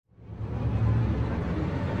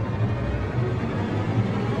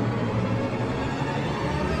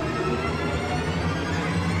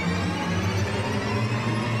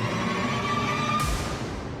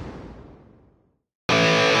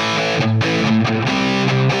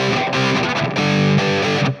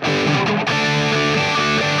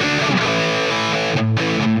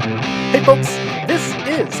Hey folks, this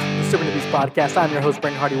is the Serving the Beast podcast. I'm your host,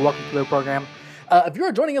 Brent Hardy. Welcome to the program. If you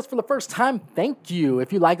are joining us for the first time, thank you.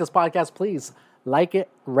 If you like this podcast, please like it,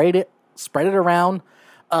 rate it, spread it around.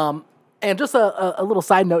 And just a little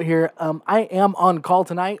side note here, I am on call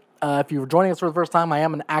tonight. If you're joining us for the first time, I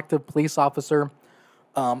am an active police officer,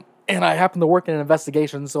 and I happen to work in an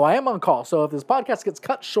investigation, so I am on call. So if this podcast gets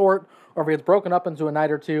cut short or if it gets broken up into a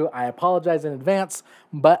night or two, I apologize in advance,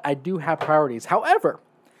 but I do have priorities. However,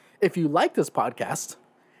 if you like this podcast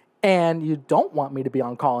and you don't want me to be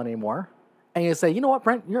on call anymore, and you say, you know what,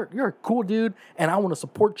 Brent, you're a cool dude, and I want to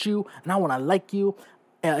support you, and I want to like you,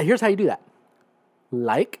 here's how you do that.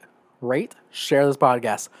 Like, rate, share this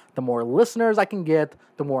podcast. The more listeners I can get,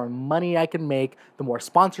 the more money I can make, the more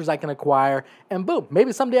sponsors I can acquire, and boom,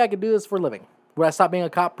 maybe someday I could do this for a living. Would I stop being a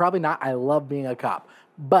cop? Probably not. I love being a cop.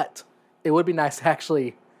 But it would be nice to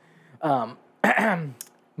actually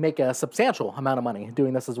make a substantial amount of money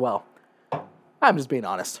doing this as well. I'm just being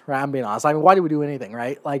honest, right? I'm being honest. I mean, why do we do anything,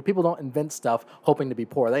 right? Like, people don't invent stuff hoping to be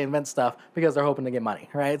poor. They invent stuff because they're hoping to get money,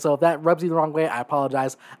 right? So if that rubs you the wrong way, I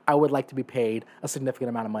apologize. I would like to be paid a significant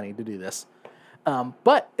amount of money to do this.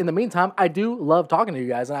 But in the meantime, I do love talking to you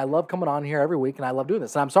guys, and I love coming on here every week, and I love doing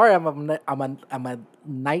this. And I'm sorry I'm a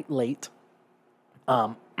night late.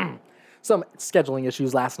 Some scheduling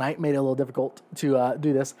issues last night made it a little difficult to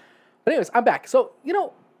do this. But anyways, I'm back. So,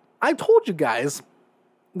 I told you guys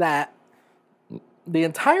that the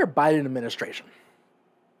entire Biden administration,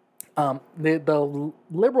 the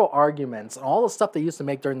liberal arguments and all the stuff they used to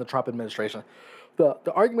make during the Trump administration, the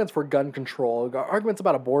arguments for gun control, the arguments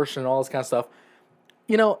about abortion and all this kind of stuff,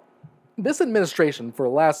 this administration for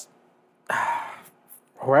the last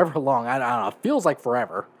however long, I don't know, it feels like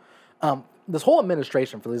forever, this whole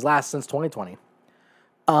administration for these last, since 2020,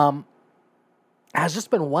 has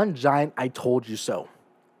just been one giant I told you so.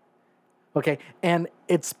 Okay, and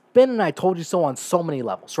it's been an I told you so on so many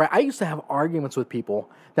levels, right? I used to have arguments with people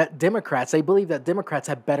that they believe that Democrats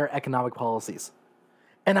have better economic policies.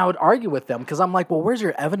 And I would argue with them because I'm like, well, where's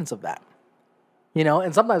your evidence of that?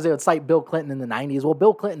 And sometimes they would cite Bill Clinton in the 90s. Well,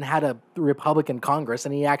 Bill Clinton had a Republican Congress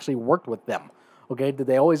and he actually worked with them. Okay, did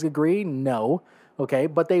they always agree? No. Okay,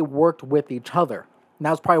 but they worked with each other. And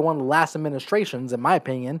that was probably one of the last administrations, in my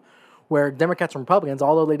opinion, where Democrats and Republicans,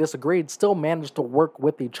 although they disagreed, still managed to work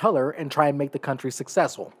with each other and try and make the country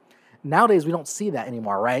successful. Nowadays, we don't see that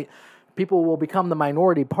anymore, right? People will become the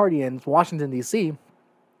minority party in Washington, D.C.,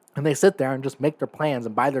 and they sit there and just make their plans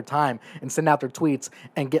and buy their time and send out their tweets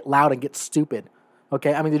and get loud and get stupid.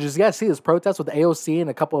 Okay, I mean, did you guys see this protest with AOC and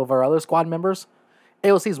a couple of our other squad members?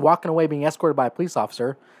 AOC's walking away being escorted by a police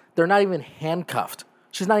officer. They're not even handcuffed.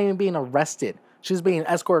 She's not even being arrested. She's being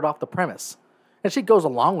escorted off the premise. And she goes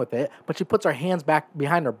along with it, but she puts her hands back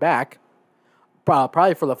behind her back,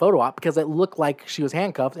 probably for the photo op, because it looked like she was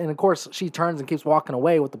handcuffed. And of course, she turns and keeps walking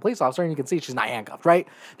away with the police officer, and you can see she's not handcuffed, right?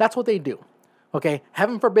 That's what they do. Okay,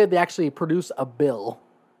 heaven forbid they actually produce a bill,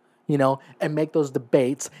 and make those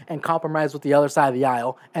debates and compromise with the other side of the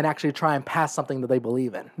aisle and actually try and pass something that they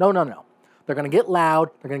believe in. No. They're going to get loud.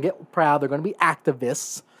 They're going to get proud. They're going to be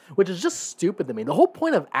activists, which is just stupid to me. The whole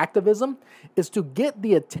point of activism is to get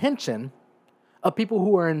the attention of people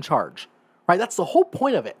who are in charge, right? That's the whole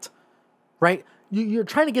point of it, right? You're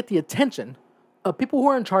trying to get the attention of people who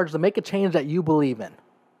are in charge to make a change that you believe in.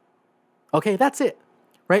 Okay, that's it,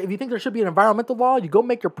 right? If you think there should be an environmental law, you go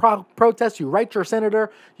make your protest, you write your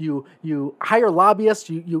senator, you hire lobbyists,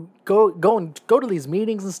 you go to these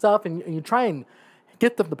meetings and stuff, and you try and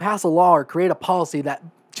get them to pass a law or create a policy that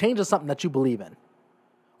changes something that you believe in.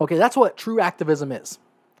 Okay, that's what true activism is,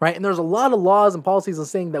 right? And there's a lot of laws and policies and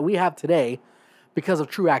things that we have today because of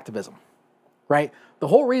true activism, right? The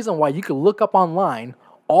whole reason why you could look up online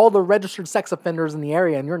all the registered sex offenders in the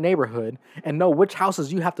area in your neighborhood and know which houses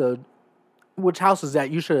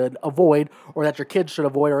that you should avoid or that your kids should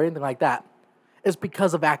avoid or anything like that is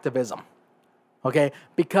because of activism, okay?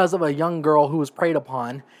 Because of a young girl who was preyed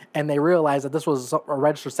upon and they realized that this was a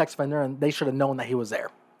registered sex offender and they should have known that he was there,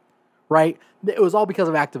 right? It was all because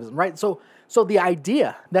of activism, right? So the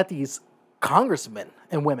idea that these congressmen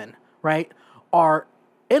and women, right, are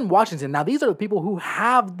in Washington. Now, these are the people who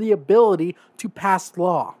have the ability to pass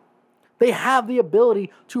law. They have the ability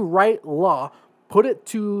to write law, put it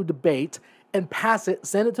to debate, and pass it,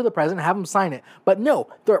 send it to the president, have him sign it. But no,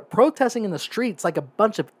 they're protesting in the streets like a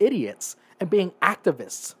bunch of idiots and being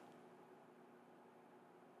activists.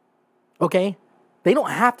 Okay? They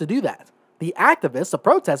don't have to do that. The activists, the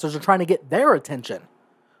protesters, are trying to get their attention.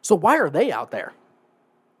 So why are they out there?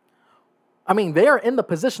 I mean, they are in the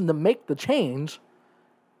position to make the change.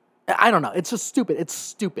 I don't know. It's just stupid. It's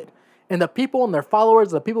stupid. And the people and their followers,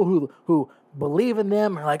 the people who believe in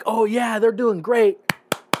them. Are like, oh yeah, they're doing great.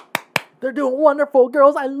 They're doing wonderful.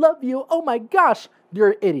 Girls, I love you. Oh my gosh.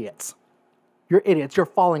 You're idiots. You're idiots. You're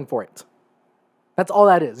falling for it. That's all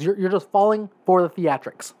that is. You're just falling for the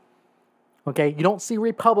theatrics. Okay? You don't see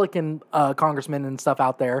Republican congressmen and stuff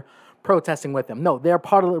out there protesting with them. No, they're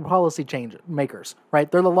part of the policy change makers,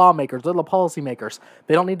 right? They're the lawmakers. They're the policy makers.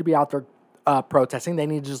 They don't need to be out there protesting. They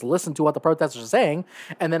need to just listen to what the protesters are saying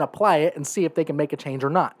and then apply it and see if they can make a change or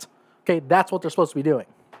not. Okay? That's what they're supposed to be doing.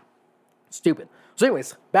 Stupid. So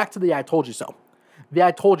anyways, back to the I told you so. The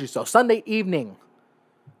I told you so. Sunday evening.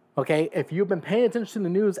 Okay? If you've been paying attention to the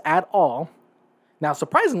news at all, now,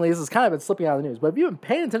 surprisingly, this has kind of been slipping out of the news, but if you've been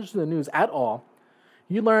paying attention to the news at all,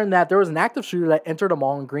 you learned that there was an active shooter that entered a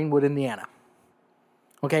mall in Greenwood, Indiana.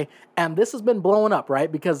 Okay? And this has been blowing up,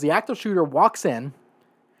 right? Because the active shooter walks in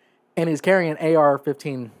and he's carrying an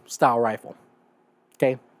AR-15 style rifle.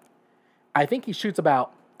 Okay? I think he shoots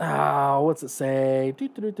about, what's it say?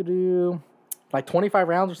 Like 25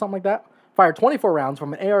 rounds or something like that. Fired 24 rounds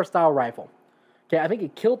from an AR style rifle. Okay? I think he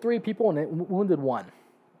killed 3 people and it wounded 1.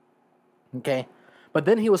 Okay? But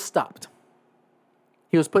then he was stopped.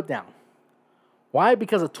 He was put down. Why?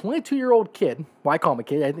 Because a 22-year-old kid, well, I call him a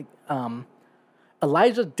kid, I think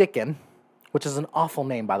Elijah Dickin, which is an awful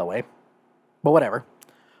name, by the way, but whatever,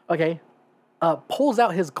 okay, pulls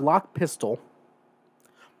out his Glock pistol,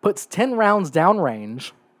 puts 10 rounds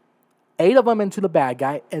downrange, 8 of them into the bad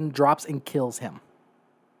guy, and drops and kills him.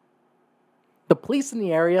 The police in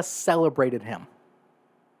the area celebrated him.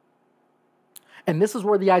 And this is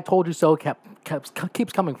where the I told you so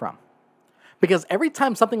keeps coming from. Because every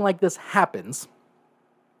time something like this happens,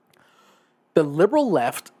 the liberal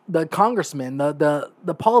left, the congressmen,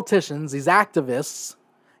 the politicians, these activists,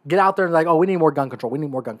 get out there and like, oh, we need more gun control. We need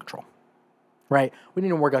more gun control. Right? We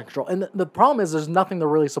need more gun control. And the problem is there's nothing to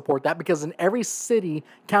really support that because in every city,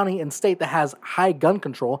 county, and state that has high gun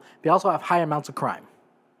control, they also have high amounts of crime.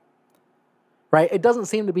 Right? It doesn't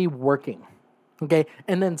seem to be working. Okay,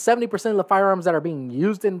 and then 70% of the firearms that are being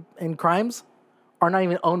used in crimes are not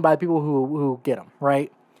even owned by the people who get them,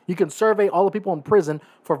 right? You can survey all the people in prison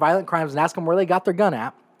for violent crimes and ask them where they got their gun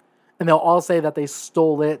at, and they'll all say that they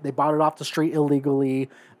stole it, they bought it off the street illegally,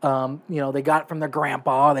 they got it from their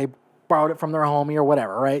grandpa, they borrowed it from their homie or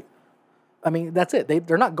whatever, right? I mean, that's it.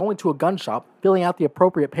 They're not going to a gun shop, filling out the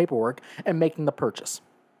appropriate paperwork, and making the purchase.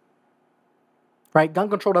 Right? Gun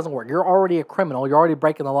control doesn't work. You're already a criminal. You're already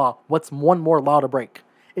breaking the law. What's one more law to break?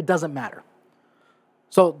 It doesn't matter.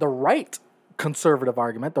 So the right conservative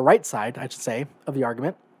argument, the right side, I should say, of the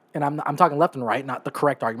argument, and I'm talking left and right, not the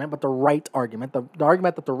correct argument, but the right argument, the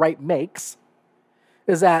argument that the right makes,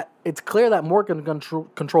 is that it's clear that more gun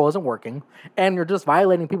control isn't working, and you're just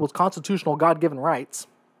violating people's constitutional God-given rights.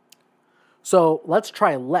 So let's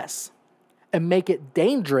try less and make it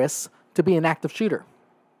dangerous to be an active shooter.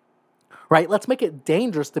 Right? Let's make it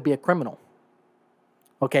dangerous to be a criminal.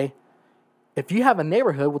 Okay? If you have a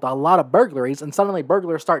neighborhood with a lot of burglaries and suddenly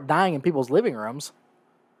burglars start dying in people's living rooms,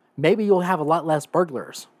 maybe you'll have a lot less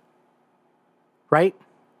burglars. Right?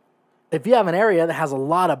 If you have an area that has a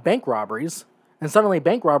lot of bank robberies and suddenly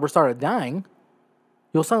bank robbers started dying,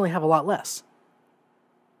 you'll suddenly have a lot less.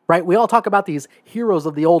 Right? We all talk about these heroes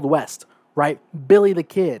of the Old West, right? Billy the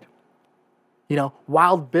Kid,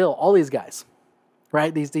 Wild Bill, all these guys.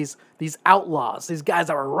 Right? These outlaws, these guys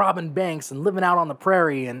that were robbing banks and living out on the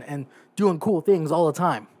prairie and doing cool things all the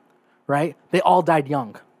time. Right? They all died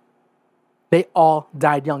young. They all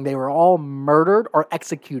died young. They were all murdered or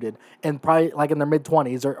executed and probably like in their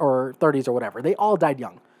mid-20s or 30s or whatever. They all died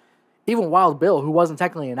young. Even Wild Bill, who wasn't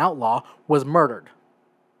technically an outlaw, was murdered.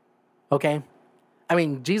 Okay? I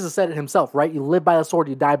mean, Jesus said it himself, right? You live by the sword,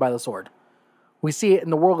 you die by the sword. We see it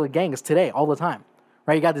in the world of gangs today all the time.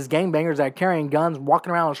 Right, you got these gangbangers that are carrying guns,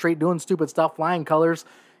 walking around the street, doing stupid stuff, flying colors,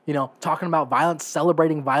 talking about violence,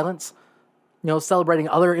 celebrating violence, celebrating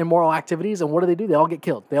other immoral activities. And what do? They all get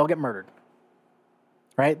killed. They all get murdered.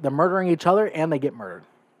 Right? They're murdering each other and they get murdered.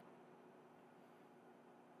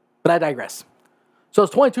 But I digress. So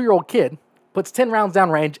this 22-year-old kid puts 10 rounds down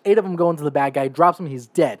range, 8 of them go into the bad guy, drops him, he's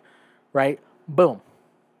dead. Right? Boom.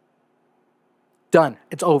 Done.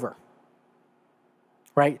 It's over.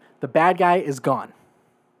 Right? The bad guy is gone.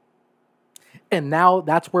 And now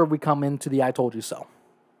that's where we come into the I told you so.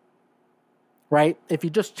 Right? If you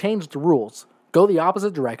just change the rules, go the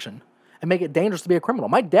opposite direction, and make it dangerous to be a criminal.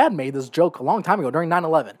 My dad made this joke a long time ago during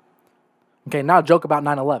 9/11. Okay, not a joke about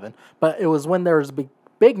 9/11, but it was when there was a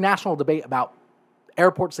big national debate about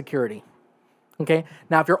airport security. Okay?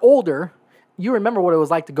 Now, if you're older, you remember what it was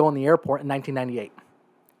like to go in the airport in 1998.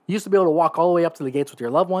 You used to be able to walk all the way up to the gates with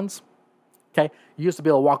your loved ones. Okay? You used to be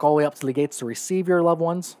able to walk all the way up to the gates to receive your loved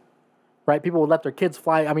ones. right? People would let their kids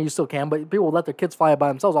fly. I mean, you still can, but people would let their kids fly by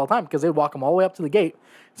themselves all the time because they'd walk them all the way up to the gate.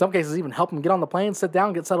 In some cases, even help them get on the plane, sit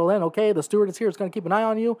down, get settled in. Okay, the steward is here. It's going to keep an eye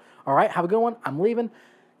on you. All right, have a good one. I'm leaving.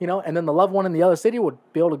 And then the loved one in the other city would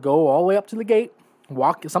be able to go all the way up to the gate,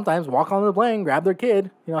 sometimes walk onto the plane, grab their kid.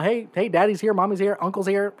 Hey, daddy's here, mommy's here, uncle's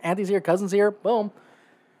here, auntie's here, cousin's here. Boom.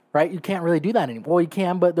 Right? You can't really do that anymore. Well, you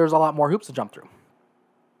can, but there's a lot more hoops to jump through.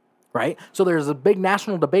 Right? So there's a big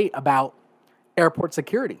national debate about airport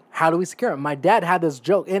security. How do we secure it? My dad had this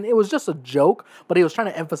joke, and it was just a joke, but he was trying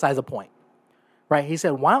to emphasize a point. Right? He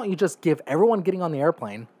said, why don't you just give everyone getting on the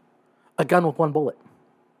airplane a gun with one bullet?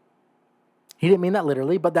 He didn't mean that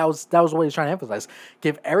literally, but that was what he was trying to emphasize.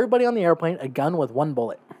 Give everybody on the airplane a gun with one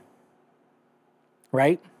bullet.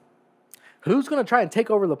 Right? Who's going to try and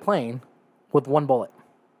take over the plane with one bullet?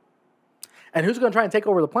 And who's going to try and take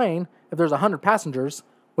over the plane if there's 100 passengers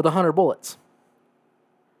with 100 bullets?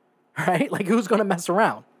 Right? Like, who's going to mess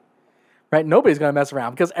around? Right? Nobody's going to mess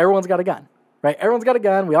around because everyone's got a gun. Right? Everyone's got a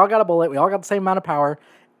gun. We all got a bullet. We all got the same amount of power.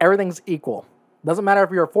 Everything's equal. Doesn't matter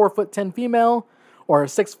if you're a 4'10" female or a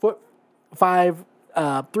 6'5",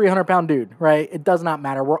 300-pound dude. Right? It does not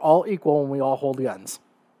matter. We're all equal when we all hold guns.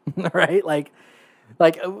 Right? Like,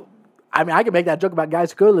 I mean, I can make that joke about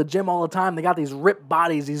guys who go to the gym all the time. They got these ripped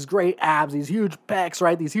bodies, these great abs, these huge pecs,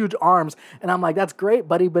 right? These huge arms. And I'm like, that's great,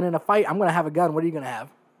 buddy. But in a fight, I'm going to have a gun. What are you going to have?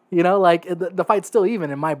 Like the fight's still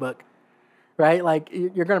even in my book, right? Like,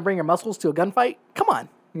 you're going to bring your muscles to a gunfight? Come on.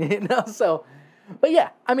 So, but yeah,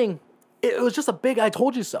 I mean, it was just a big I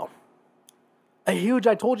told you so. A huge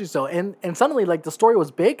I told you so. And suddenly, like, the story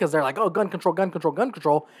was big because they're like, oh, gun control, gun control, gun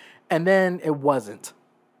control. And then it wasn't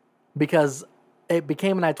because it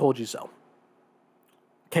became an I told you so.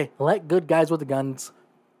 Okay, let good guys with the guns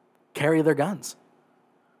carry their guns.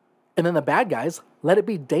 And then the bad guys, let it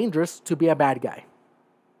be dangerous to be a bad guy.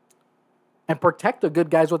 And protect the good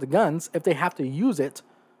guys with the guns if they have to use it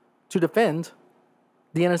to defend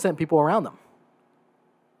the innocent people around them.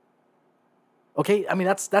 Okay, I mean,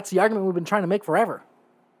 that's the argument we've been trying to make forever.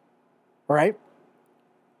 All right?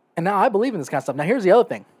 And now I believe in this kind of stuff. Now, here's the other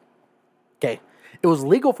thing. Okay, it was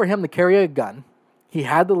legal for him to carry a gun. He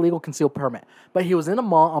had the legal concealed permit, but he was in a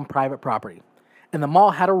mall on private property, and the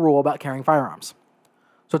mall had a rule about carrying firearms.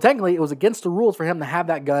 So technically, it was against the rules for him to have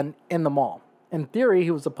that gun in the mall. In theory,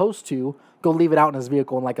 he was supposed to go leave it out in his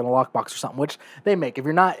vehicle in a lockbox or something, which they make. If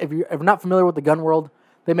you're not familiar with the gun world,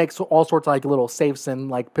 they make all sorts of little safes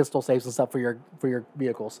and pistol safes and stuff for your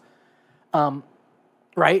vehicles,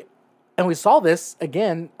 right? And we saw this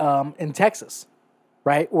again in Texas,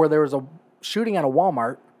 right, where there was a shooting at a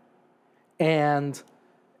Walmart. And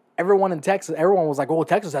everyone in Texas, everyone was like, oh,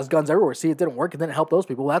 Texas has guns everywhere. See, it didn't work. It didn't help those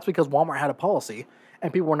people. Well, that's because Walmart had a policy,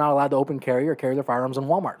 and people were not allowed to open carry or carry their firearms in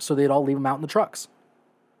Walmart. So they'd all leave them out in the trucks.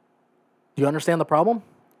 Do you understand the problem?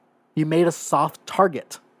 You made a soft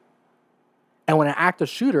target. And when an active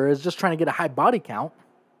shooter is just trying to get a high body count,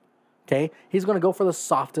 okay, he's going to go for the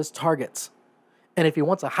softest targets. And if he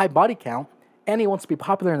wants a high body count and he wants to be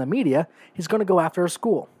popular in the media, he's going to go after a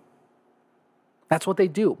school. That's what they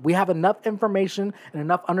do. We have enough information and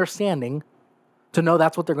enough understanding to know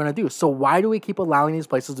that's what they're going to do. So why do we keep allowing these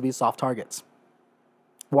places to be soft targets?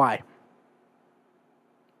 Why?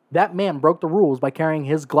 That man broke the rules by carrying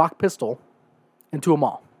his Glock pistol into a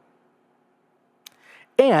mall.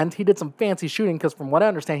 And he did some fancy shooting because from what I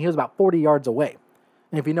understand, he was about 40 yards away.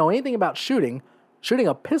 And if you know anything about shooting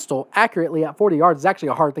a pistol accurately at 40 yards is actually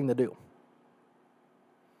a hard thing to do.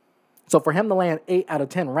 So for him to land 8 out of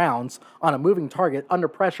 10 rounds on a moving target under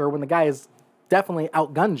pressure when the guy has definitely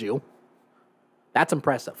outgunned you, that's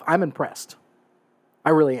impressive. I'm impressed. I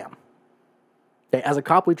really am. Okay, as a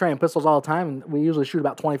cop, we train pistols all the time, and we usually shoot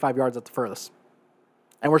about 25 yards at the furthest.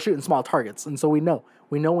 And we're shooting small targets, and so we know.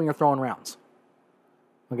 We know when you're throwing rounds.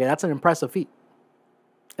 Okay, that's an impressive feat.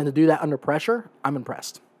 And to do that under pressure, I'm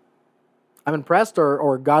impressed. I'm impressed,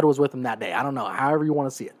 or God was with him that day. I don't know, however you want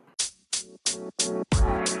to see it.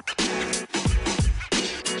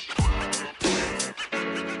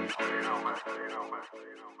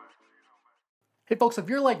 Hey folks, if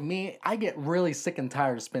you're like me, I get really sick and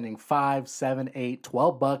tired of spending $5, $7, $8,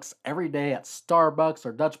 $12 every day at Starbucks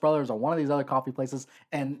or Dutch Brothers or one of these other coffee places,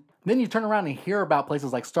 and then you turn around and hear about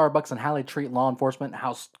places like Starbucks and how they treat law enforcement and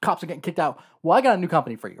how cops are getting kicked out. Well, I got a new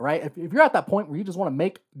company for you, right? If you're at that point where you just want to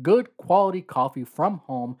make good quality coffee from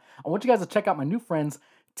home, I want you guys to check out my new friends,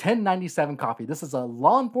 1097 Coffee. This is a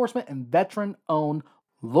law enforcement and veteran-owned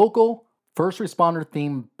local first responder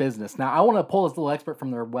themed business. Now, I want to pull this little expert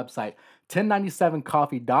from their website,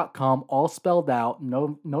 1097coffee.com, all spelled out,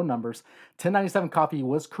 no numbers. 1097 Coffee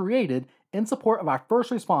was created in support of our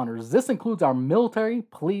first responders. This includes our military,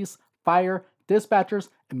 police, fire, dispatchers,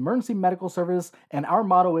 emergency medical services, and our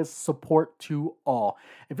motto is support to all.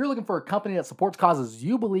 If you're looking for a company that supports causes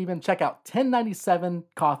you believe in, check out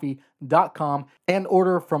 1097coffee.com and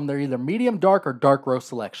order from their either medium dark or dark roast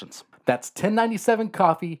selections. That's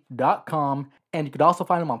 1097coffee.com, and you can also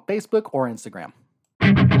find them on Facebook or Instagram.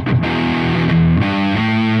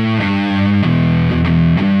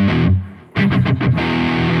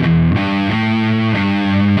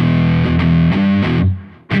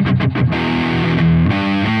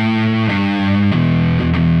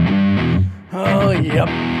 Oh, yep.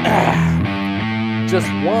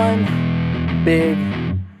 Just one big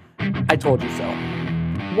I told you so.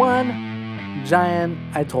 One giant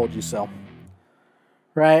I told you so.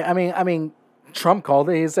 Right? I mean, Trump called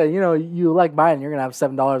it. He said, you elect Biden, you're going to have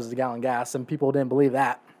 $7 a gallon gas, and people didn't believe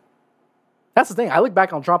that. That's the thing. I look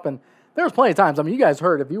back on Trump, and there was plenty of times. I mean, you guys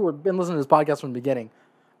heard, if you were been listening to this podcast from the beginning,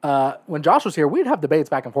 when Josh was here, we'd have debates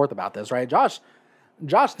back and forth about this, right? Josh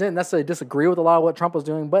didn't necessarily disagree with a lot of what Trump was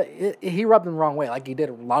doing, but he rubbed him the wrong way, like he did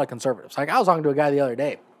a lot of conservatives. Like, I was talking to a guy the other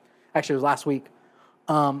day, actually it was last week,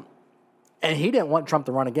 and he didn't want Trump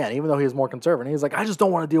to run again, even though he was more conservative. He was like, I just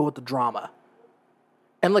don't want to deal with the drama.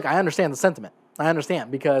 And look, I understand the sentiment. I understand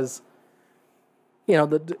because,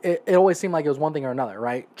 it always seemed like it was one thing or another,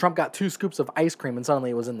 right? Trump got 2 scoops of ice cream and suddenly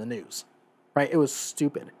it was in the news, right? It was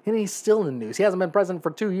stupid. And he's still in the news. He hasn't been president for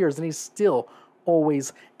 2 years and he's still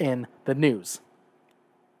always in the news.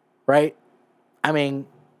 Right? I mean,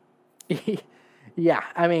 yeah.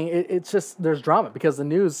 I mean, it's just, there's drama because the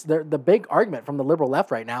news, the big argument from the liberal left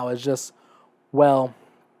right now is just, well,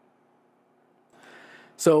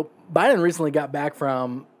 so Biden recently got back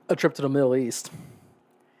from a trip to the Middle East.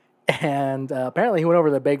 And apparently he went over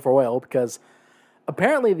there to beg for oil because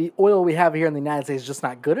apparently the oil we have here in the United States is just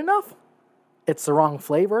not good enough. It's the wrong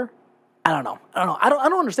flavor. I don't know. I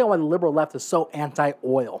don't understand why the liberal left is so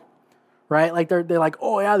anti-oil. Right? Like they're like,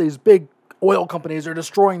 oh yeah, these big oil companies are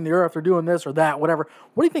destroying the earth, they're doing this or that, whatever.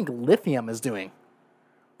 What do you think lithium is doing?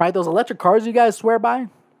 Right? Those electric cars you guys swear by?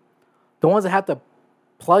 The ones that have to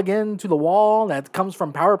plug into the wall that comes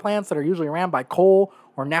from power plants that are usually ran by coal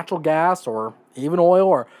or natural gas or even oil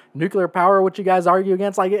or nuclear power, which you guys argue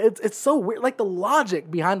against. Like it's so weird. Like the logic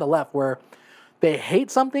behind the left where they hate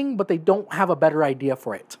something, but they don't have a better idea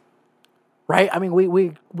for it. Right? I mean,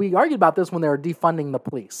 we argued about this when they were defunding the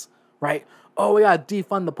police. Right? Oh, we got to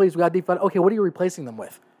defund the police. We got to defund. Okay, what are you replacing them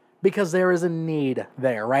with? Because there is a need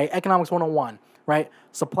there, right? Economics 101, right?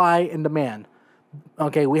 Supply and demand.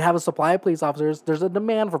 Okay, we have a supply of police officers. There's a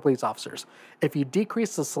demand for police officers. If you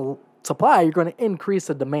decrease the supply, you're going to increase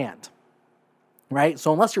the demand, right?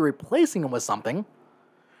 So unless you're replacing them with something,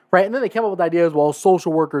 right? And then they came up with ideas, well,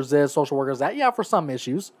 social workers this, social workers that. Yeah, for some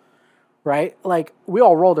issues, right? Like, we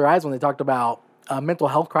all rolled our eyes when they talked about mental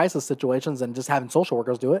health crisis situations and just having social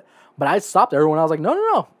workers do it. But I stopped everyone. I was like,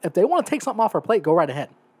 no. If they want to take something off our plate, go right ahead.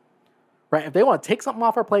 Right? If they want to take something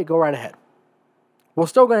off our plate, go right ahead. We're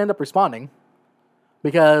still going to end up responding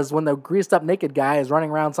because when the greased up naked guy is running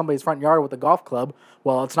around somebody's front yard with a golf club,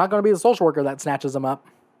 well, it's not going to be the social worker that snatches him up.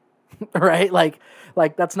 Right? Like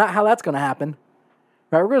that's not how that's going to happen.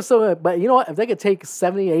 Right? We're going to still, but you know what? If they could take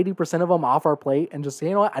 70, 80% of them off our plate and just say,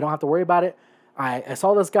 you know what? I don't have to worry about it. I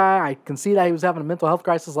saw this guy. I can see that he was having a mental health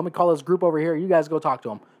crisis. Let me call this group over here. You guys go talk to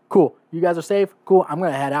him. Cool. You guys are safe. Cool. I'm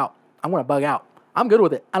going to head out. I'm going to bug out. I'm good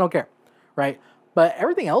with it. I don't care. Right? But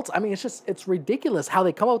everything else, I mean, it's ridiculous how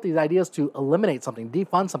they come up with these ideas to eliminate something,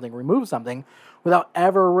 defund something, remove something without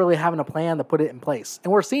ever really having a plan to put it in place.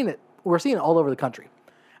 And we're seeing it. We're seeing it all over the country.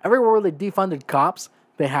 Everywhere where they defunded cops,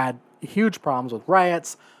 they had huge problems with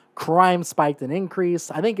riots. Crime spiked and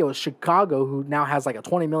increased. I think it was Chicago who now has like a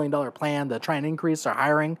 $20 million plan to try and increase their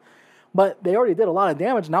hiring. But they already did a lot of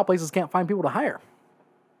damage. Now places can't find people to hire.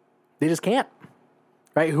 They just can't.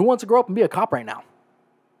 Right? Who wants to grow up and be a cop right now?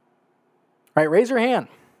 Right? Raise your hand.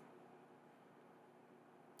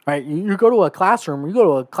 Right? You go to a classroom, you go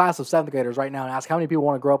to a class of 7th graders right now and ask how many people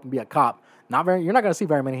want to grow up and be a cop. You're not going to see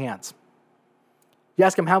very many hands. You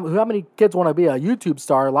ask them how many kids want to be a YouTube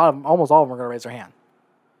star, almost all of them are going to raise their hand.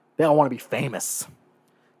 They don't want to be famous.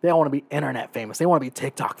 They don't want to be internet famous. They want to be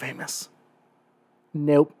TikTok famous.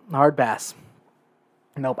 Nope. Hard pass.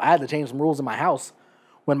 Nope. I had to change some rules in my house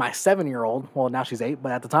when my 7-year-old, well, now she's 8,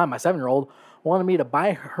 but at the time, my 7-year-old wanted me to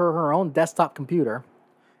buy her own desktop computer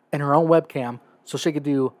and her own webcam so she could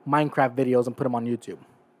do Minecraft videos and put them on YouTube.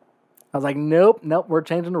 I was like, nope, we're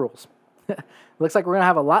changing the rules. Looks like we're going to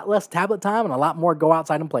have a lot less tablet time and a lot more go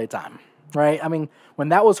outside and play time. Right? I mean, when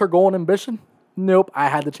that was her goal and ambition, nope, I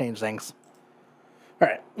had to change things. All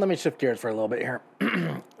right, let me shift gears for a little bit here.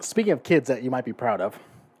 Speaking of kids that you might be proud of,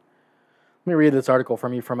 let me read this article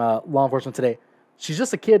from Law Enforcement Today. She's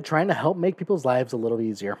just a kid trying to help make people's lives a little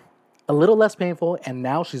easier, a little less painful, and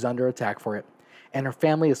now she's under attack for it. And her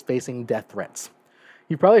family is facing death threats.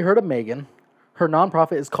 You've probably heard of Megan. Her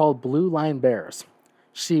nonprofit is called Blue Line Bears.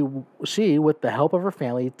 She, with the help of her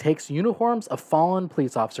family, takes uniforms of fallen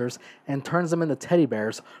police officers and turns them into teddy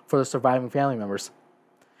bears for the surviving family members.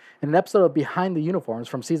 In an episode of Behind the Uniforms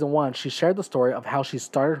from season 1, she shared the story of how she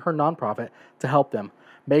started her nonprofit to help them.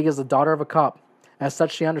 Meg is the daughter of a cop. As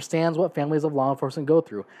such, she understands what families of law enforcement go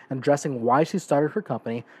through. And addressing why she started her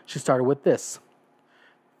company, she started with this.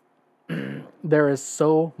 There is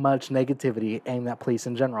so much negativity aimed at police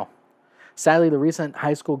in general. Sadly, the recent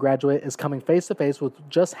high school graduate is coming face to face with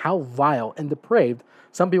just how vile and depraved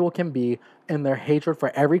some people can be in their hatred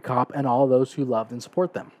for every cop and all those who love and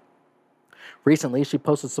support them. Recently, she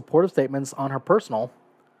posted supportive statements on her personal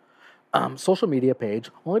social media page,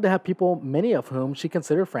 only to have people, many of whom she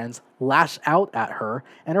considered friends, lash out at her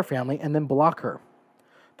and her family and then block her.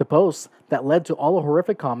 The posts that led to all the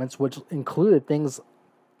horrific comments, which included things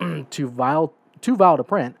too vile to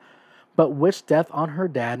print, but wished death on her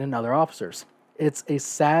dad and other officers. It's a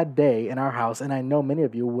sad day in our house, and I know many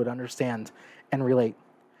of you would understand and relate.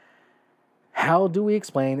 How do we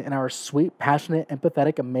explain in our sweet, passionate,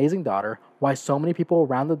 empathetic, amazing daughter why so many people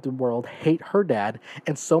around the world hate her dad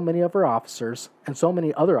and so many of her officers and so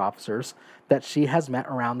many other officers that she has met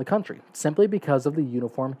around the country, simply because of the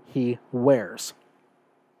uniform he wears?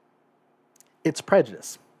 It's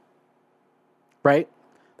prejudice, right?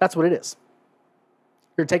 That's what it is.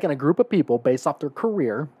 You're taking a group of people based off their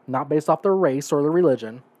career, not based off their race or their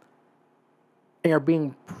religion, and you're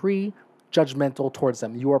being prejudgmental towards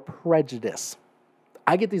them. You are prejudiced.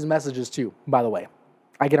 I get these messages too, by the way.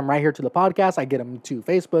 I get them right here to the podcast. I get them to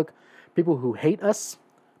Facebook. People who hate us,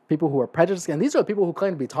 people who are prejudiced, and these are the people who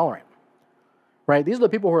claim to be tolerant, right? These are the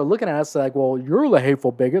people who are looking at us like, well, you're the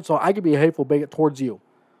hateful bigot, so I could be a hateful bigot towards you.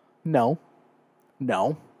 No.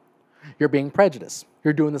 You're being prejudiced.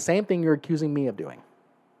 You're doing the same thing you're accusing me of doing,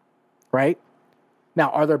 right? Now,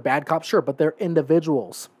 are there bad cops? Sure, but they're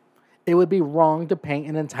individuals. It would be wrong to paint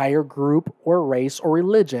an entire group or race or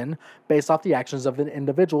religion based off the actions of an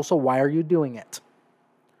individual, so why are you doing it?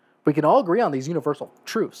 We can all agree on these universal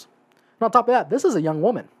truths. And on top of that, this is a young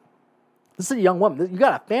woman. This is a young woman. You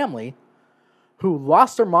got a family who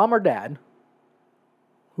lost their mom or dad,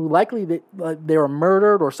 who likely they were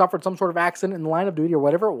murdered or suffered some sort of accident in the line of duty or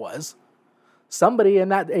whatever it was. Somebody in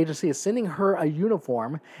that agency is sending her a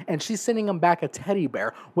uniform, and she's sending them back a teddy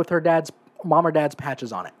bear with her mom or dad's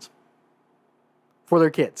patches on it for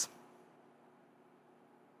their kids.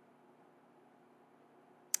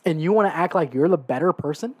 And you want to act like you're the better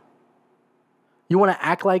person? You want to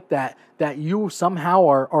act like that you somehow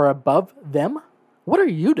are above them? What are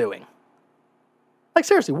you doing? Like,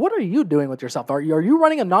 seriously, what are you doing with yourself? Are you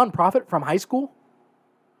running a nonprofit from high school?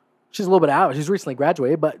 She's a little bit out. She's recently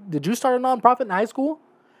graduated, but did you start a nonprofit in high school?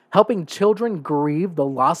 Helping children grieve the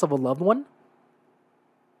loss of a loved one?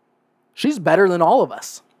 She's better than all of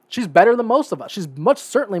us. She's better than most of us. She's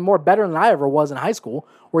certainly more better than I ever was in high school,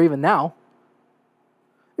 or even now.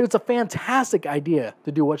 It's a fantastic idea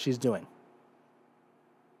to do what she's doing.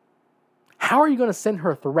 How are you going to send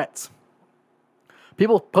her threats?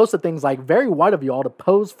 People posted things like, very white of you all to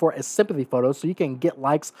pose for a sympathy photo so you can get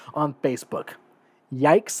likes on Facebook.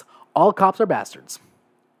 Yikes, all cops are bastards.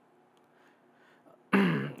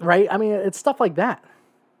 Right? I mean, it's stuff like that.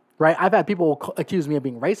 Right? I've had people accuse me of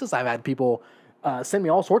being racist. I've had people send me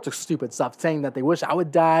all sorts of stupid stuff, saying that they wish I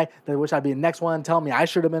would die, they wish I'd be the next one, telling me I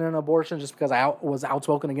should have been in an abortion just because I was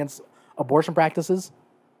outspoken against abortion practices.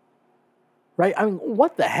 Right? I mean,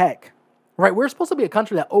 what the heck? Right? We're supposed to be a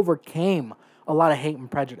country that overcame a lot of hate and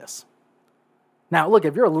prejudice. Now, look,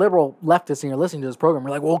 if you're a liberal leftist and you're listening to this program,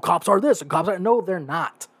 you're like, well, cops are this and cops are... No, they're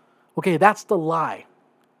not. Okay, that's the lie.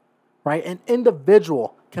 Right? An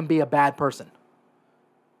individual can be a bad person.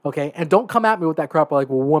 Okay? And don't come at me with that crap like,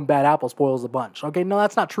 well, one bad apple spoils the bunch. Okay? No,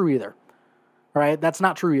 that's not true either. All right? That's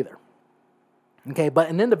not true either. Okay? But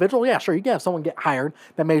an individual, yeah, sure, you can have someone get hired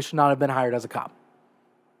that may should not have been hired as a cop.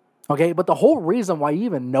 Okay? But the whole reason why you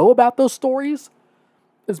even know about those stories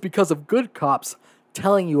is because of good cops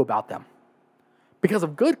telling you about them. Because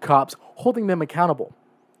of good cops holding them accountable.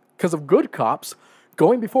 Because of good cops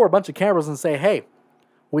going before a bunch of cameras and say, hey,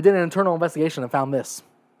 we did an internal investigation and found this.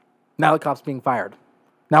 Now the cop's being fired.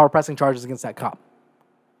 Now we're pressing charges against that cop.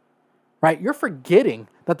 Right? You're forgetting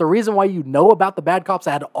that the reason why you know about the bad cops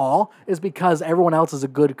at all is because everyone else is a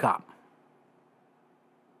good cop.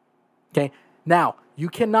 Okay? Now, you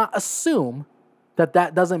cannot assume that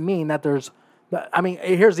doesn't mean that there's... I mean,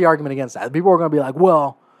 here's the argument against that. People are going to be like,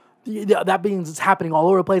 well, that means it's happening all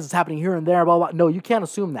over the place. It's happening here and there, blah, blah. No, you can't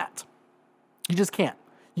assume that. You just can't.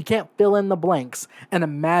 You can't fill in the blanks and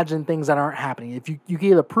imagine things that aren't happening. If you can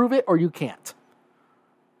either prove it or you can't.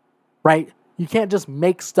 Right? You can't just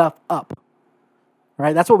make stuff up.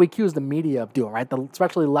 Right? That's what we accuse the media of doing, right?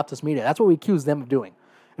 Especially the leftist media. That's what we accuse them of doing.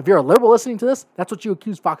 If you're a liberal listening to this, that's what you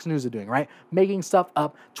accuse Fox News of doing, right? Making stuff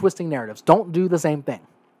up, twisting narratives. Don't do the same thing.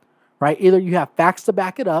 Right? Either you have facts to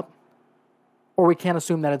back it up, or we can't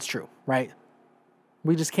assume that it's true, right?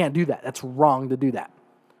 We just can't do that. That's wrong to do that.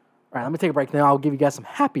 All right, let me take a break. Then I'll give you guys some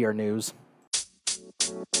happier news.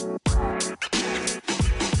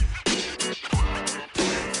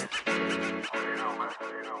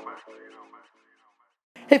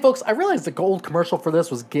 Hey, folks, I realized the gold commercial for this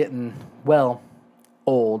was getting, well,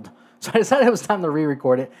 old. So I decided it was time to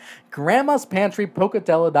re-record it. Grandma's Pantry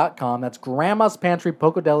Pocatello.com. That's Grandma's Pantry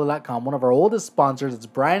Pocatello.com. One of our oldest sponsors. It's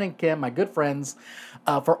Brian and Kim, my good friends.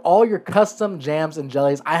 For all your custom jams and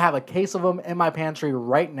jellies, I have a case of them in my pantry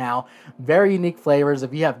right now. Very unique flavors.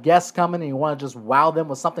 If you have guests coming and you want to just wow them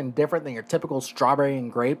with something different than your typical strawberry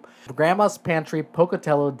and grape, Grandma's Pantry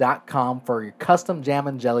Pocatello.com for your custom jam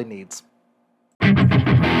and jelly needs.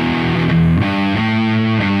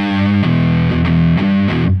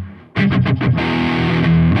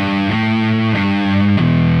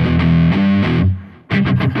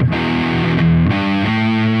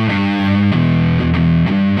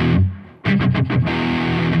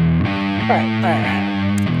 All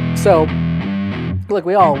right. So, look,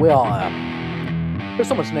 we all there's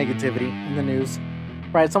so much negativity in the news,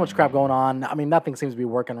 right? So much crap going on. I mean, nothing seems to be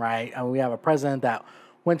working right. I mean, we have a president that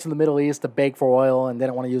went to the Middle East to beg for oil and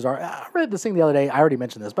didn't want to use our... I read this thing the other day. I already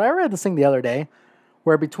mentioned this, but I read this thing the other day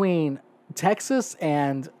where between Texas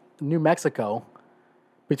and New Mexico,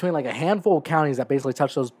 between like a handful of counties that basically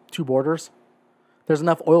touch those two borders, there's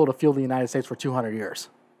enough oil to fuel the United States for 200 years.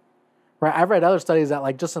 Right? I've read other studies that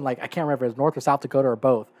like just in like, I can't remember if it's North or South Dakota or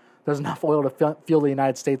both, there's enough oil to fuel the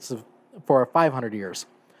United States for 500 years.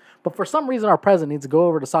 But for some reason, our president needs to go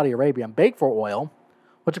over to Saudi Arabia and beg for oil,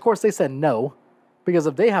 which of course they said no, because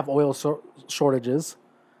if they have oil shortages,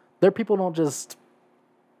 their people don't just,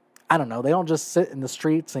 I don't know, they don't just sit in the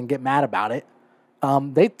streets and get mad about it.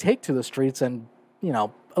 They take to the streets and,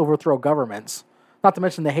 overthrow governments. Not to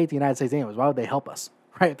mention they hate the United States anyways. Why would they help us?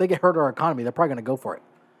 Right? If they get hurt our economy, they're probably going to go for it.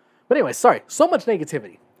 But anyway, sorry. So much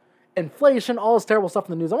negativity. Inflation, all this terrible stuff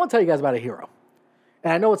in the news. I want to tell you guys about a hero.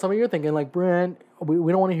 And I know what some of you are thinking, like, Brent, we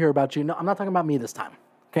don't want to hear about you. No, I'm not talking about me this time.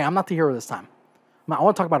 Okay, I'm not the hero this time. I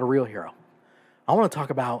want to talk about a real hero. I want to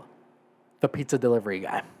talk about the pizza delivery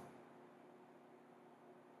guy.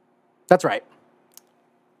 That's right.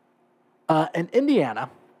 In Indiana,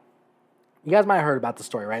 you guys might have heard about the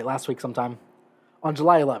story, right? Last week sometime, on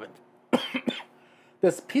July 11th.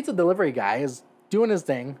 This pizza delivery guy is doing his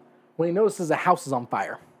thing when he notices a house is on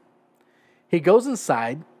fire. He goes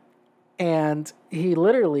inside, and he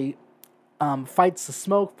literally fights the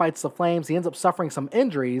smoke, fights the flames. He ends up suffering some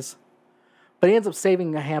injuries, but he ends up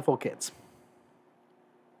saving a handful of kids.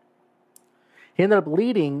 He ended up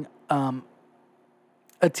leading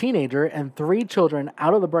a teenager and 3 children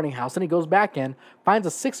out of the burning house, and he goes back in, finds a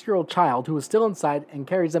 6-year-old child who is still inside, and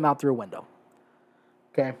carries them out through a window.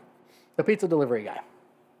 Okay? The pizza delivery guy.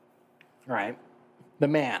 All right? The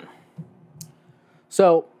man.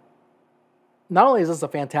 So, not only is this a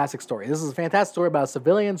fantastic story, this is a fantastic story about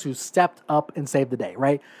civilians who stepped up and saved the day,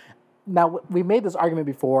 right? Now, we've made this argument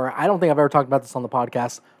before. I don't think I've ever talked about this on the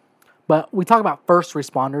podcast, but we talk about first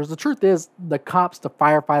responders. The truth is, the cops, the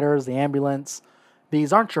firefighters, the ambulance,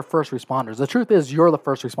 these aren't your first responders. The truth is, you're the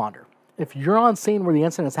first responder. If you're on scene where the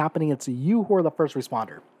incident is happening, it's you who are the first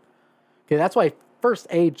responder. Okay, that's why first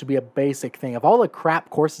aid should be a basic thing. Of all the crap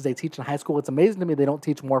courses they teach in high school, it's amazing to me they don't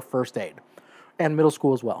teach more first aid. And middle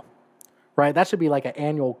school as well. Right? That should be like an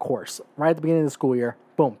annual course. Right at the beginning of the school year,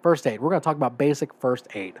 boom, first aid. We're going to talk about basic first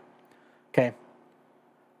aid. Okay?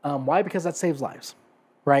 Why? Because that saves lives.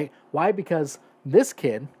 Right? Why? Because this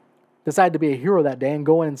kid decided to be a hero that day and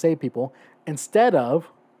go in and save people instead of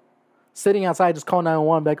sitting outside just calling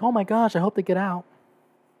 911 and be like, oh my gosh, I hope they get out.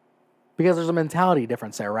 Because there's a mentality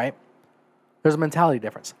difference there, right? There's a mentality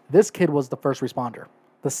difference. This kid was the first responder.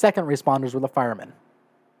 The second responders were the firemen.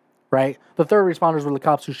 Right? The third responders were the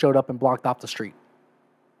cops who showed up and blocked off the street.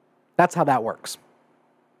 That's how that works.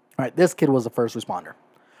 All right, this kid was the first responder.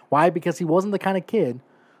 Why? Because he wasn't the kind of kid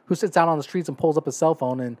who sits out on the streets and pulls up his cell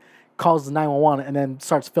phone and calls the 911 and then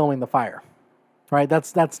starts filming the fire. Right?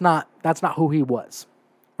 That's not who he was.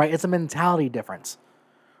 Right? It's a mentality difference.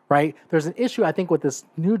 Right? There's an issue, I think, with this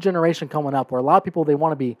new generation coming up where a lot of people, they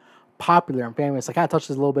want to be popular and famous. I kind of touched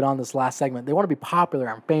this a little bit on this last segment. They want to be popular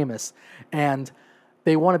and famous, and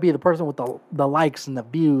they want to be the person with the likes and the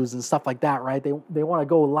views and stuff like that, right? They want to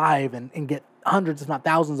go live and get hundreds, if not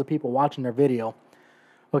thousands of people watching their video.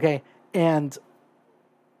 Okay. And,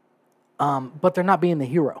 but they're not being the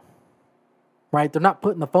hero, right? They're not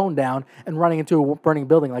putting the phone down and running into a burning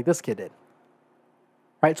building like this kid did,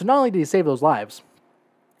 right? So not only did he save those lives,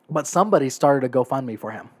 but somebody started a GoFundMe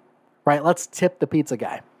for him, right? Let's tip the pizza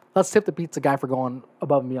guy. Let's tip the pizza guy for going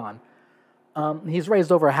above and beyond. He's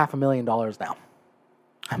raised over $500,000 now.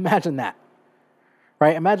 Imagine that,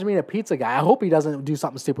 right? Imagine being a pizza guy. I hope he doesn't do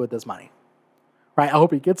something stupid with this money, right? I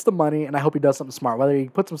hope he gets the money, and I hope he does something smart, whether he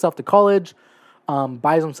puts himself to college,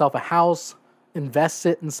 buys himself a house, invests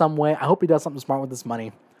it in some way. I hope he does something smart with this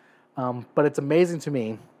money. But it's amazing to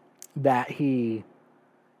me that he,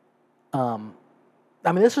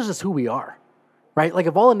 this is just who we are, right? Like,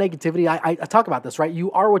 of all the negativity, I talk about this, right?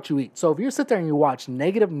 You are what you eat. So if you sit there and you watch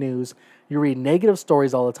negative news, you read negative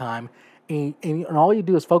stories all the time, and all you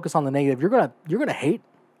do is focus on the negative, you're gonna hate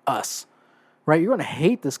us, right? You're gonna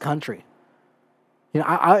hate this country.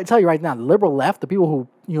 I tell you right now, the liberal left, the people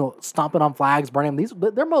who stomping on flags, burning them,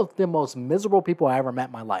 they're the most miserable people I ever met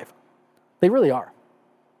in my life. They really are.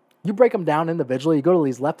 You break them down individually. You go to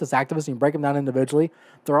these leftist activists and you break them down individually.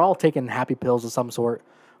 They're all taking happy pills of some sort.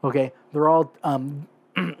 Okay, they're all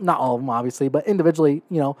not all of them obviously, but individually,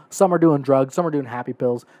 some are doing drugs, some are doing happy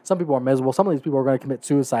pills. Some people are miserable. Some of these people are going to commit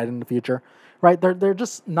suicide in the future, right? They're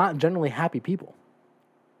just not generally happy people,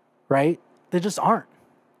 right? They just aren't.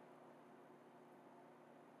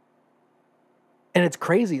 And it's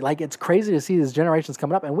crazy. Like, it's crazy to see these generations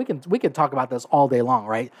coming up. And we can talk about this all day long,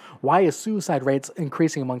 right? Why is suicide rates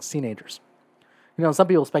increasing amongst teenagers? Some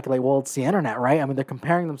people speculate, well, it's the internet, right? I mean, they're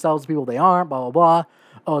comparing themselves to people they aren't, blah, blah, blah.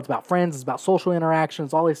 Oh, it's about friends. It's about social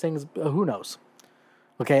interactions, all these things. Who knows?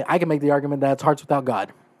 Okay, I can make the argument that it's hearts without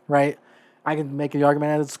God, right? I can make the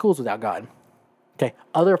argument that it's schools without God. Okay,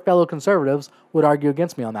 other fellow conservatives would argue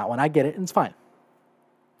against me on that one. I get it, and it's fine.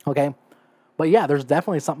 Okay, but yeah, there's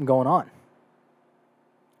definitely something going on.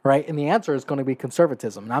 Right? And the answer is going to be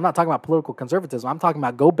conservatism. Now, I'm not talking about political conservatism. I'm talking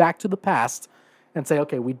about go back to the past and say,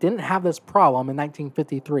 okay, we didn't have this problem in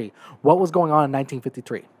 1953. What was going on in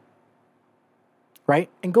 1953? Right?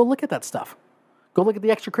 And go look at that stuff. Go look at the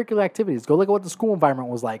extracurricular activities. Go look at what the school environment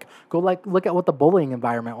was like. Go look at what the bullying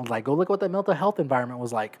environment was like. Go look at what the mental health environment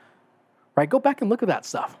was like. Right? Go back and look at that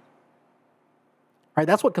stuff. Right?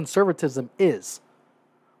 That's what conservatism is.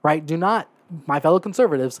 Right? My fellow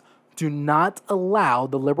conservatives, do not allow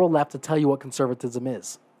the liberal left to tell you what conservatism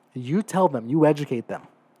is. You tell them, you educate them.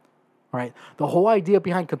 Right? The whole idea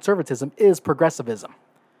behind conservatism is progressivism.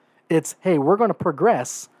 It's, hey, we're going to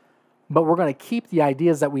progress, but we're going to keep the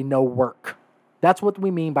ideas that we know work. That's what we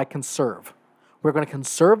mean by conserve. We're going to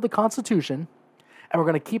conserve the Constitution, and we're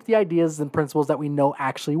going to keep the ideas and principles that we know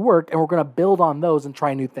actually work, and we're going to build on those and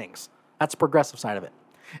try new things. That's the progressive side of it.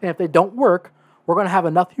 And if they don't work, we're going to have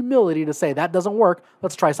enough humility to say, that doesn't work,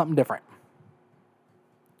 let's try something different.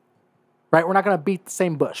 Right? We're not going to beat the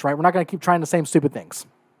same bush, right? We're not going to keep trying the same stupid things.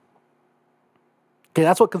 Okay,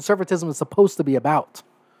 that's what conservatism is supposed to be about.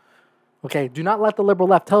 Okay, do not let the liberal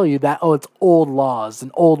left tell you that, it's old laws,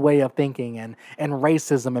 an old way of thinking, and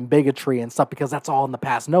racism and bigotry and stuff, because that's all in the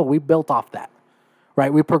past. No, we built off that,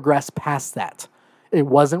 right? We progressed past that. It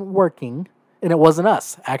wasn't working. And it wasn't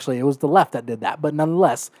us, actually. It was the left that did that. But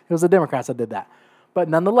nonetheless, it was the Democrats that did that. But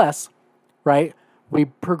nonetheless, right, we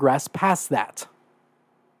progress past that.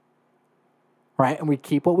 Right? And we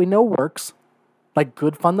keep what we know works, like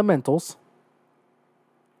good fundamentals,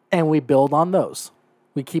 and we build on those.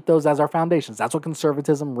 We keep those as our foundations. That's what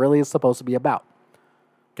conservatism really is supposed to be about.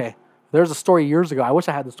 Okay? There's a story years ago. I wish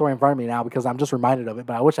I had the story in front of me now because I'm just reminded of it,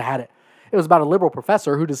 but I wish I had it. It was about a liberal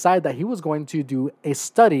professor who decided that he was going to do a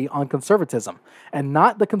study on conservatism, and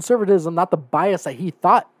not the conservatism, not the bias that he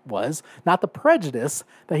thought was, not the prejudice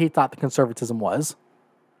that he thought the conservatism was,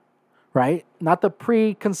 right? Not the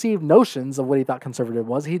preconceived notions of what he thought conservative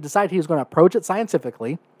was. He decided he was going to approach it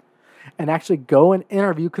scientifically and actually go and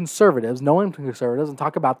interview conservatives, known conservatives, and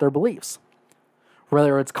talk about their beliefs,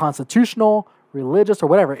 whether it's constitutional, religious, or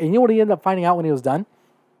whatever. And you know what he ended up finding out when he was done?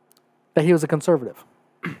 That he was a conservative.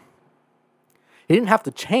 He didn't have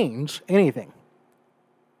to change anything.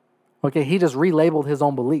 Okay, he just relabeled his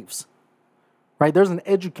own beliefs. Right? There's an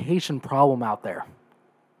education problem out there.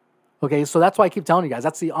 Okay, so that's why I keep telling you guys,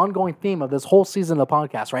 that's the ongoing theme of this whole season of the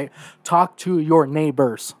podcast, right? Talk to your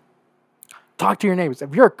neighbors. Talk to your neighbors.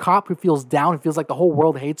 If you're a cop who feels down, who feels like the whole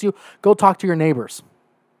world hates you, go talk to your neighbors.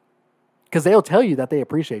 Because they'll tell you that they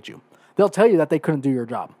appreciate you. They'll tell you that they couldn't do your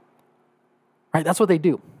job. Right? That's what they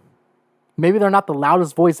do. Maybe they're not the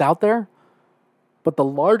loudest voice out there, but the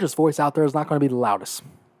largest voice out there is not going to be the loudest.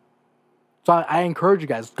 So I encourage you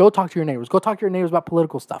guys, go talk to your neighbors. Go talk to your neighbors about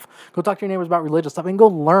political stuff. Go talk to your neighbors about religious stuff and go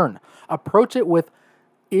learn. Approach it with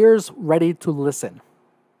ears ready to listen.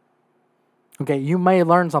 Okay, you may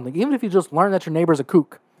learn something. Even if you just learn that your neighbor's a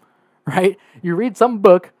kook, right? You read some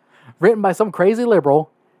book written by some crazy liberal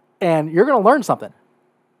and you're going to learn something.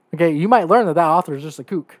 Okay, you might learn that author is just a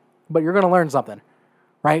kook, but you're going to learn something,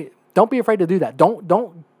 right? Don't be afraid to do that.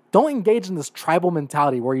 Don't engage in this tribal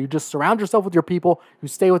mentality where you just surround yourself with your people, you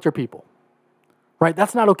stay with your people. Right?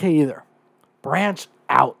 That's not okay either. Branch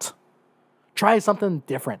out. Try something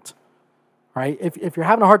different. Right? If you're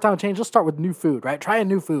having a hard time with change, just start with new food, right? Try a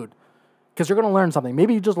new food. Because you're going to learn something.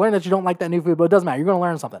 Maybe you just learn that you don't like that new food, but it doesn't matter. You're going to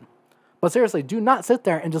learn something. But seriously, do not sit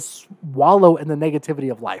there and just wallow in the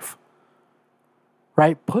negativity of life.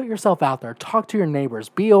 Right? Put yourself out there. Talk to your neighbors.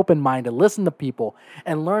 Be open-minded. Listen to people.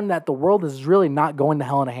 And learn that the world is really not going to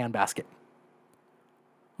hell in a handbasket.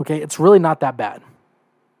 Okay? It's really not that bad.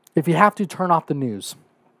 If you have to, turn off the news.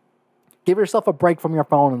 Give yourself a break from your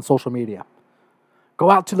phone and social media.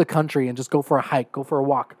 Go out to the country and just go for a hike. Go for a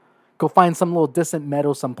walk. Go find some little distant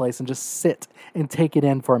meadow someplace and just sit and take it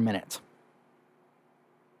in for a minute.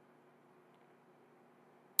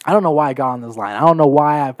 I don't know why I got on this line. I don't know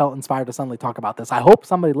why I felt inspired to suddenly talk about this. I hope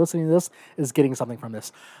somebody listening to this is getting something from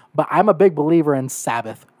this. But I'm a big believer in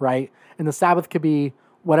Sabbath, right? And the Sabbath could be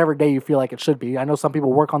whatever day you feel like it should be. I know some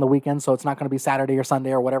people work on the weekend, so it's not going to be Saturday or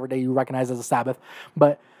Sunday or whatever day you recognize as a Sabbath.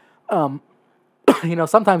 But,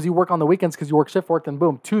 sometimes you work on the weekends because you work shift work, and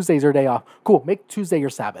boom, Tuesday's your day off. Cool, make Tuesday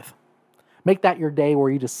your Sabbath. Make that your day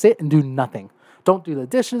where you just sit and do nothing. Don't do the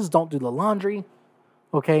dishes, don't do the laundry,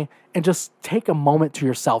 okay? And just take a moment to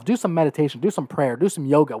yourself. Do some meditation, do some prayer, do some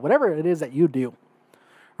yoga, whatever it is that you do,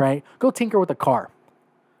 right? Go tinker with the car.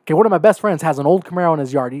 Okay, one of my best friends has an old Camaro in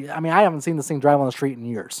his yard. I haven't seen this thing drive on the street in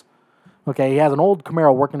years. Okay, he has an old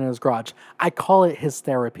Camaro working in his garage. I call it his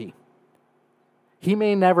therapy. He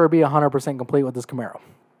may never be 100% complete with this Camaro.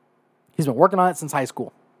 He's been working on it since high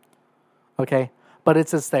school. Okay, but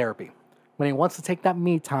it's his therapy. When he wants to take that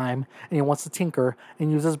me time and he wants to tinker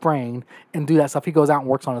and use his brain and do that stuff, he goes out and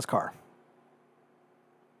works on his car.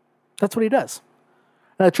 That's what he does.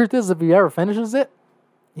 And the truth is, if he ever finishes it,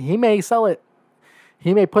 he may sell it.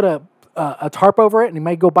 He may put a tarp over it and he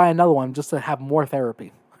may go buy another one just to have more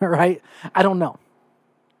therapy, right? I don't know.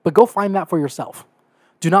 But go find that for yourself.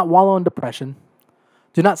 Do not wallow in depression.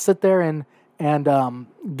 Do not sit there and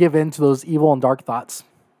give in to those evil and dark thoughts.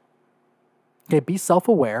 Okay, be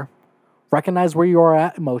self-aware. Recognize where you are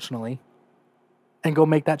at emotionally and go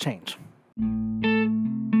make that change.